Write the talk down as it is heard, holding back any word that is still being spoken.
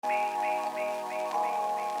All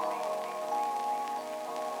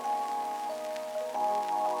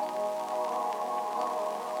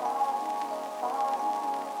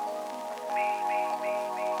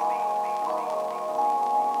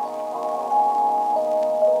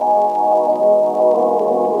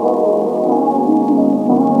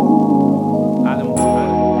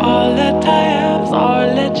that I have is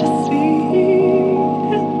all that you see.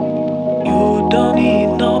 You don't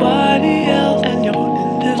need nobody else, and you're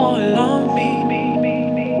putting this all on me.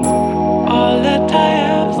 All that I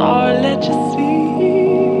have is all that you see.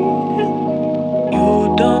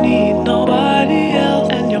 You don't need nobody else,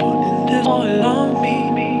 and you're putting this all on me.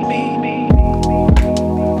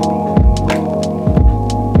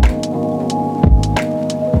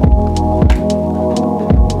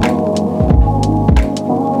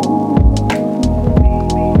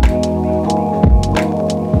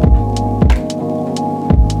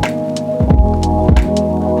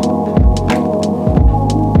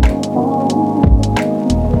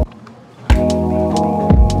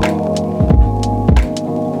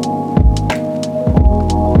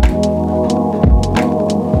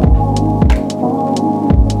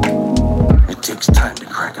 It takes time to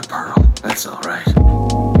crack a pearl, that's alright.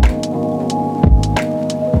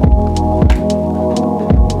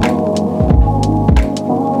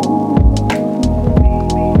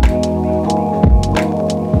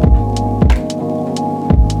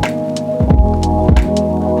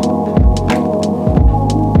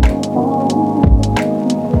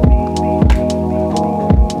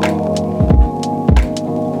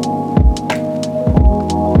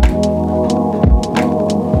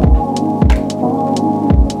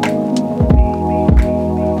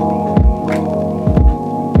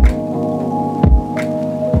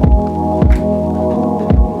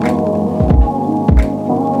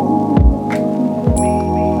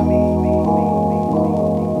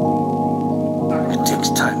 It takes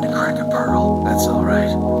time to crack a pearl, that's alright.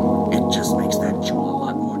 It just makes